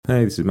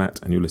Hey, this is Matt,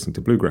 and you're listening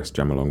to Bluegrass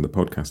Jam Along, the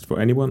podcast for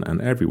anyone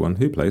and everyone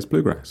who plays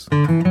bluegrass.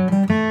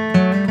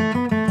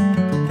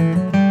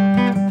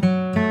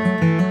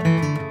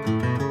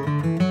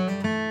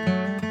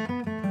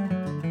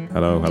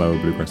 Hello,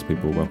 Bluegrass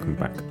people. Welcome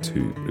back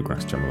to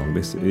Bluegrass Jam Along.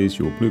 This is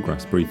your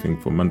Bluegrass briefing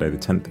for Monday, the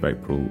 10th of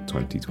April,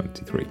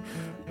 2023.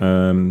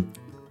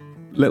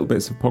 Little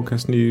bits of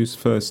podcast news.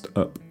 First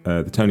up,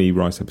 the Tony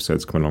Rice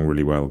episode's coming along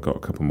really well. Got a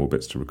couple more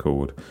bits to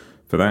record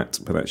for that,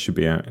 but that should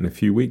be out in a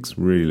few weeks.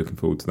 Really looking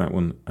forward to that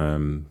one.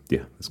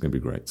 It's going to be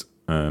great.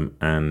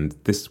 And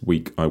this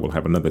week I will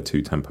have another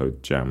two-tempo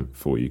jam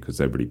for you because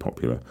they're really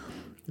popular.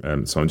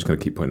 So I'm just going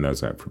to keep putting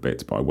those out for a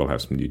bit, but I will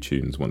have some new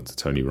tunes once the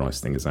Tony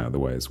Rice thing is out of the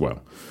way as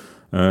well.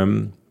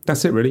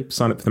 That's it really.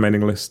 Sign up for the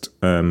mailing list.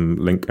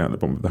 Link at the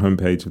bottom of the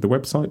homepage of the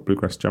website,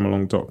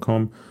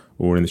 bluegrassjamalong.com,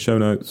 or in the show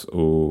notes,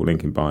 or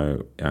link in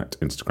bio at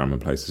Instagram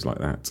and places like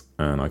that.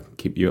 And I can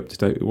keep you up to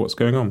date with what's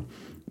going on.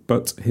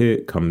 But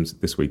here comes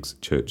this week's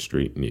Church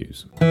Street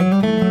news.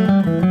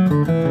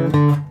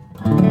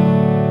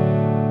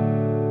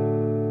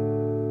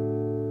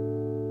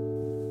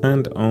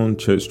 And on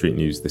Church Street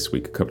News this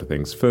week, a couple of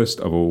things. First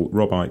of all,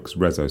 Rob Ike's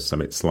Rezo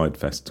Summit Slide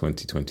Fest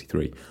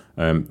 2023.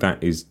 That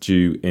is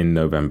due in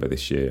November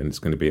this year, and it's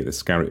going to be at the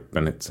Scarrett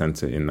Bennett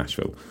Centre in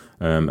Nashville.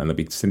 And there'll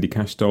be Cindy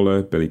Cash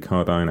Dollar, Billy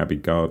Cardine, Abby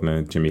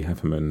Gardner, Jimmy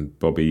Hefferman,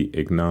 Bobby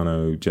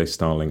Ignano, Jay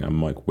Starling, and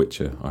Mike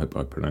Witcher. I hope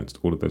I pronounced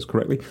all of those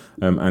correctly.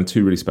 And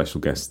two really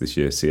special guests this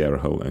year, Sierra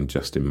Hull and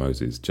Justin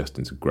Moses.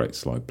 Justin's a great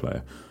slide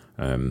player.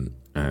 There'll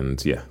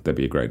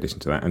be a great addition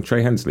to that. And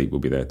Trey Hensley will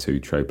be there too.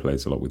 Trey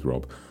plays a lot with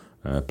Rob.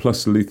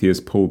 Plus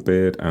luthiers Paul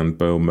Beard and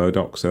Burl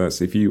Murdoch. So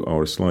that's, if you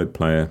are a slide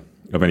player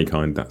of any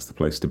kind, that's the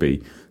place to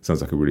be.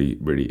 Sounds like a really,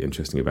 really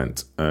interesting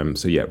event.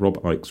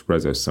 Rob Ike's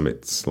Rezo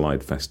Summit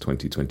Slide Fest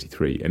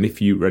 2023. And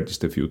if you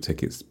register for your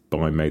tickets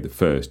by May the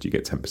 1st, you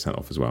get 10%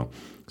 off as well.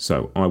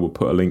 So I will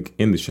put a link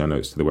in the show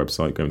notes to the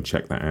website. Go and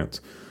check that out.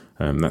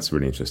 That's a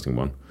really interesting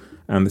one.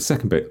 And the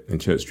second bit in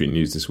Church Street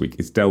News this week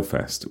is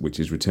Delfest, which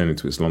is returning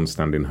to its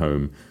long-standing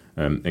home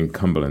in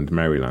Cumberland,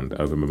 Maryland,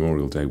 over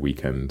Memorial Day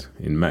weekend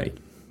in May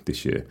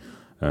this year.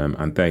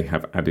 And they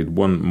have added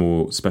one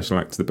more special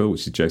act to the bill,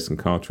 which is Jason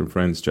Carter and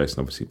Friends.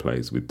 Jason obviously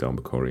plays with Del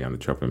McCoury and the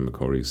Traveling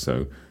McCourys,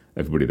 so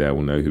everybody there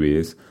will know who he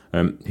is.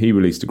 He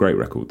released a great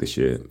record this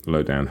year,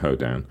 Low Down,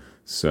 Hoedown.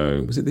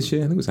 So, was it this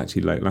year? I think it was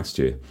actually late last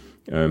year.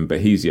 But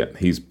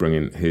he's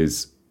bringing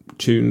his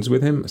tunes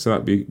with him, so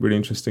that'd be really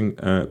interesting.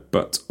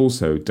 But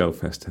also,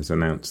 Delfest has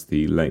announced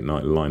the late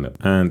night lineup,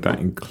 and that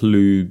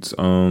includes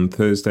on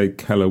Thursday,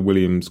 Keller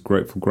Williams'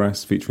 Grateful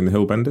Grass featuring the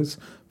Hillbenders.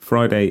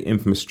 Friday,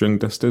 Infamous String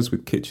Dusters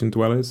with Kitchen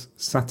Dwellers.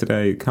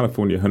 Saturday,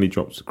 California Honey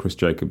Drops with Chris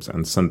Jacobs.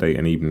 And Sunday,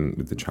 An Evening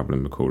with the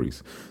Traveling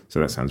McCourys. So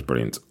that sounds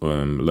brilliant. A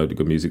load of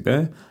good music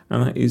there.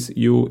 And that is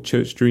your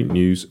Church Street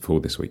News for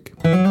this week.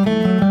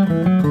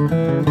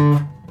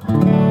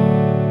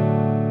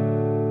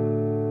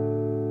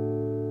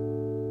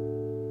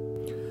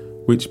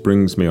 Which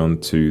brings me on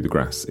to The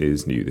Grass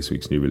is New, this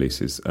week's new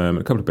releases. A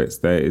couple of bits.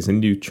 There is a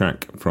new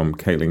track from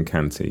Caitlin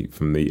Canty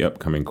from the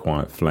upcoming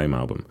Quiet Flame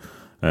album.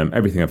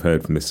 Everything I've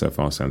heard from this so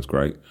far sounds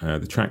great.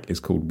 The track is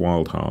called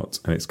Wild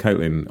Heart, and it's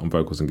Caitlin on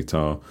vocals and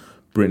guitar,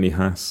 Brittany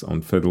Haas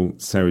on fiddle,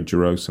 Sarah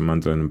Jaros on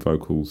mandolin and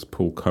vocals,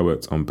 Paul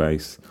Coates on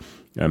bass.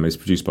 It's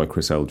produced by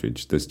Chris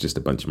Eldridge. There's just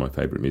a bunch of my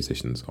favourite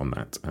musicians on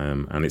that,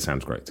 and it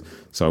sounds great.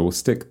 So I will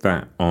stick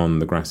that on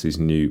The Grass's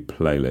new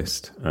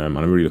playlist, and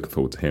I'm really looking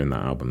forward to hearing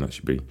that album. That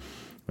should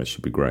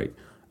be great.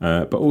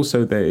 But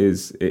also it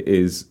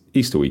is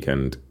Easter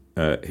weekend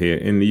here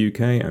in the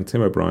UK, and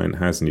Tim O'Brien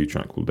has a new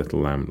track called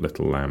Little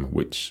Lamb,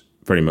 which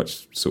very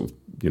much sort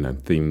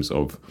of, themes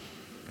of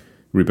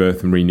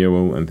rebirth and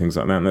renewal and things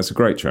like that, and that's a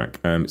great track.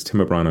 It's Tim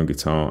O'Brien on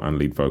guitar and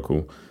lead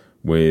vocal,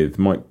 with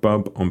Mike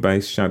Bubb on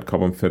bass, Shad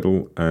Cobb on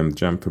fiddle,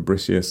 Jan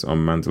Fabricius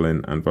on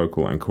mandolin and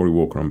vocal, and Corey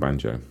Walker on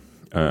banjo.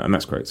 And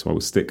that's great, so I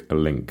will stick a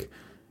link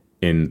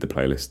in the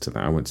playlist to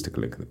that. I won't stick a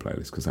link in the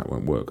playlist because that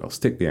won't work. I'll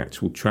stick the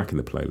actual track in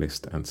the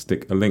playlist and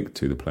stick a link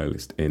to the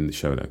playlist in the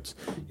show notes.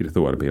 You'd have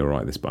thought I'd be all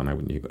right this by now,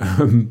 wouldn't you?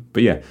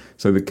 But yeah,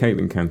 so the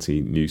Caitlin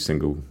Canty new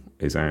single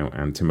is out,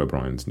 and Tim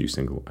O'Brien's new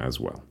single as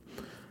well.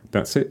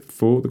 That's it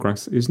for The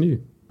Grass is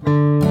New.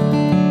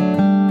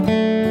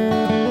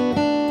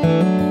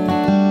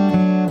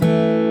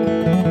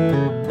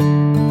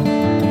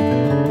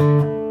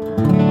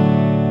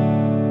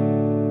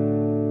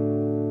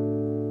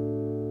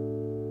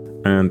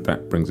 And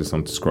that brings us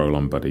on to Scroll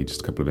On Buddy,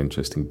 just a couple of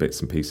interesting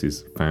bits and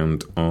pieces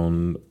found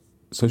on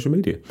social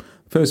media.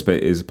 First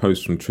bit is a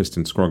post from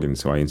Tristan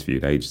Scroggins, who I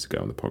interviewed ages ago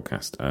on the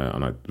podcast,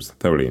 and it was a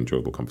thoroughly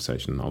enjoyable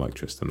conversation. I like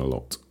Tristan a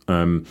lot.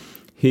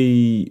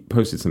 He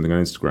posted something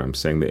on Instagram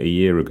saying that a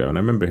year ago, and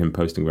I remember him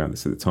posting about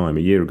this at the time,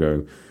 a year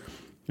ago,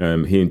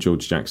 he and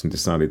George Jackson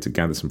decided to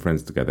gather some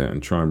friends together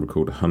and try and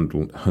record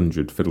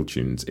 100 fiddle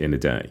tunes in a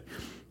day.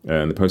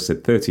 And the post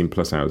said 13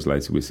 plus hours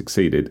later we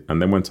succeeded,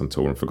 and then went on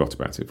tour and forgot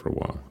about it for a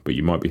while. But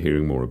you might be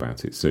hearing more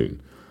about it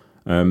soon.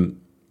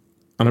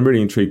 And I'm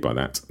really intrigued by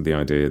that, the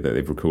idea that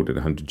they've recorded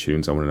 100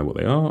 tunes. I want to know what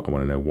they are. I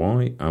want to know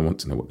why. I want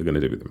to know what they're going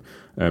to do with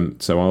them.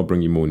 So I'll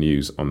bring you more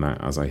news on that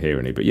as I hear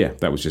any. But yeah,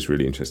 that was just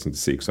really interesting to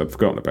see because I'd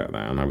forgotten about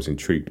that and I was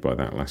intrigued by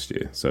that last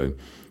year. So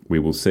we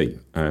will see.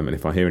 And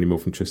if I hear any more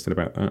from Tristan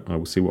about that, I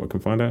will see what I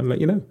can find out and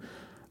let you know.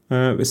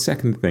 The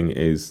second thing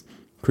is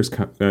Chris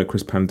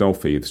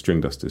Pandolfi of String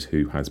Dusters,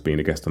 who has been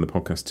a guest on the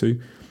podcast too.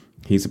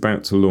 He's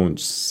about to launch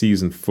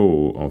season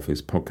 4 of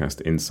his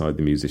podcast Inside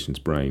the Musician's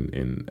Brain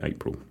in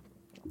April.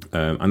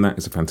 And that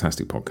is a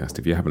fantastic podcast.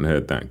 If you haven't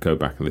heard that, go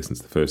back and listen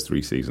to the first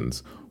 3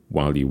 seasons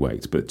while you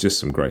wait. But just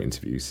some great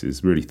interviews.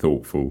 It's really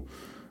thoughtful,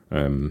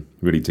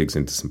 really digs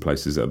into some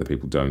places that other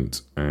people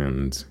don't.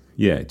 And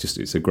yeah,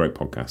 it's a great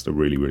podcast. I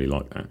really, really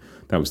like that.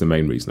 That was the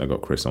main reason I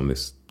got Chris on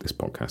this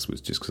podcast,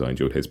 was just because I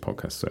enjoyed his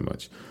podcast so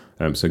much.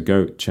 So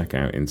go check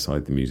out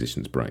Inside the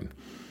Musician's Brain.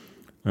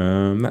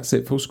 That's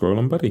it for Scroll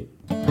On Buddy.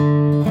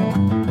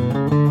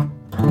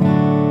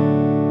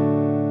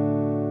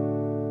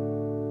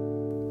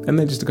 And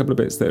then just a couple of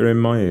bits that are in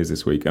my ears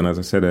this week. And as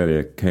I said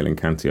earlier, Caitlin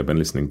Canty, I've been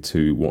listening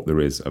to What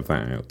There Is of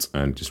that out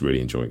and just really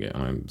enjoying it.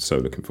 I'm so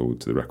looking forward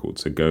to the record.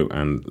 So go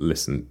and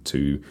listen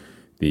to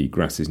the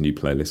Grass's new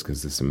playlist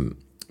because there's some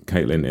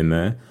Caitlin in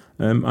there.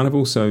 And I've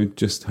also,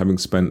 just having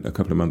spent a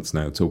couple of months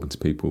now talking to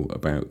people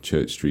about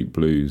Church Street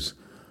Blues,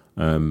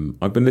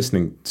 I've been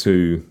listening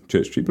to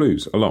Church Street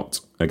Blues a lot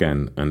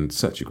again, and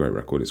such a great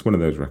record. It's one of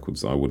those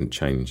records that I wouldn't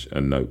change a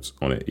note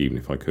on it, even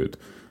if I could.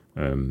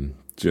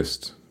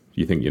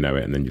 You think you know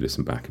it, and then you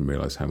listen back and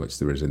realise how much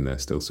there is in there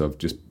still. So I've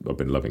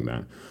been loving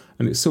that,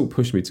 and it's sort of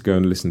pushed me to go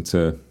and listen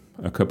to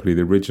a couple of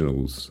the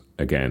originals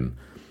again.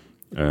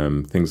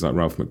 Things like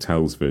Ralph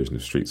McTell's version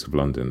of Streets of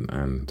London,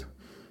 and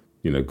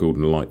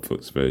Gordon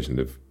Lightfoot's version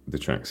of the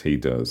tracks he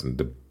does, and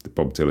the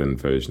Bob Dylan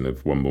version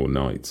of One More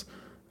Night.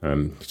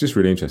 It's just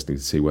really interesting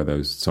to see where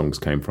those songs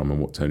came from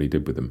and what Tony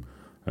did with them.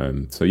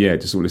 So yeah,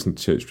 just sort of listening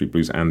to Church Street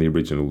Blues and the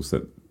originals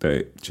that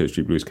the Church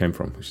Street Blues came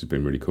from, which has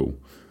been really cool.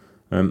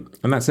 And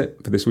that's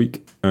it for this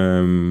week.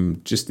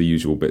 Just the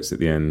usual bits at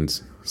the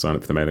end. Sign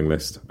up for the mailing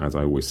list, as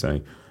I always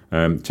say.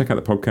 Check out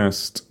the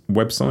podcast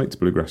website,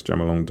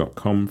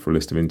 bluegrassjamalong.com, for a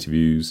list of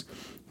interviews,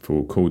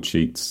 for chord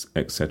sheets,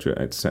 etc.,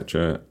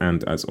 etc.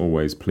 And as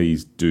always,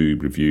 please do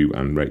review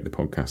and rate the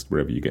podcast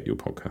wherever you get your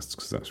podcasts,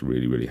 because that's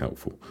really, really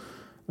helpful.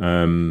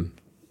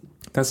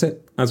 That's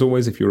it. As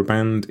always, if you're a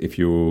band, if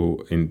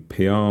you're in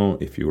PR,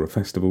 if you're a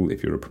festival,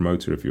 if you're a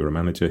promoter, if you're a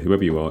manager,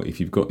 whoever you are, if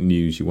you've got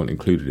news you want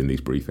included in these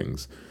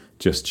briefings,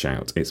 just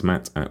shout. It's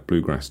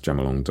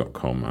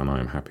matt@bluegrassjamalong.com, and I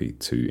am happy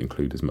to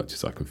include as much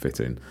as I can fit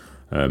in.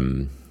 I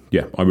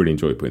really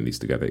enjoy putting these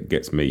together. It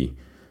gets me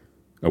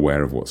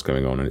aware of what's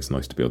going on, and it's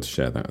nice to be able to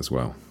share that as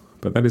well.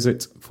 But that is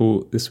it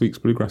for this week's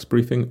Bluegrass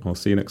Briefing. I'll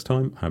see you next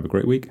time. Have a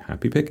great week.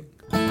 Happy picking.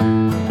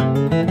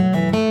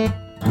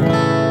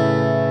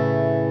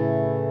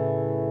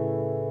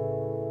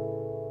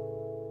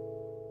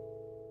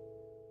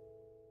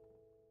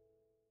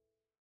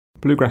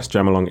 Bluegrass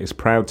Jamalong is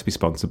proud to be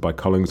sponsored by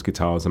Collings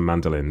Guitars and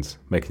Mandolins,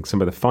 making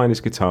some of the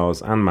finest guitars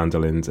and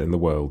mandolins in the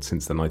world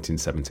since the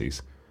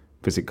 1970s.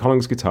 Visit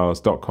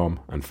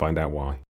collingsguitars.com and find out why.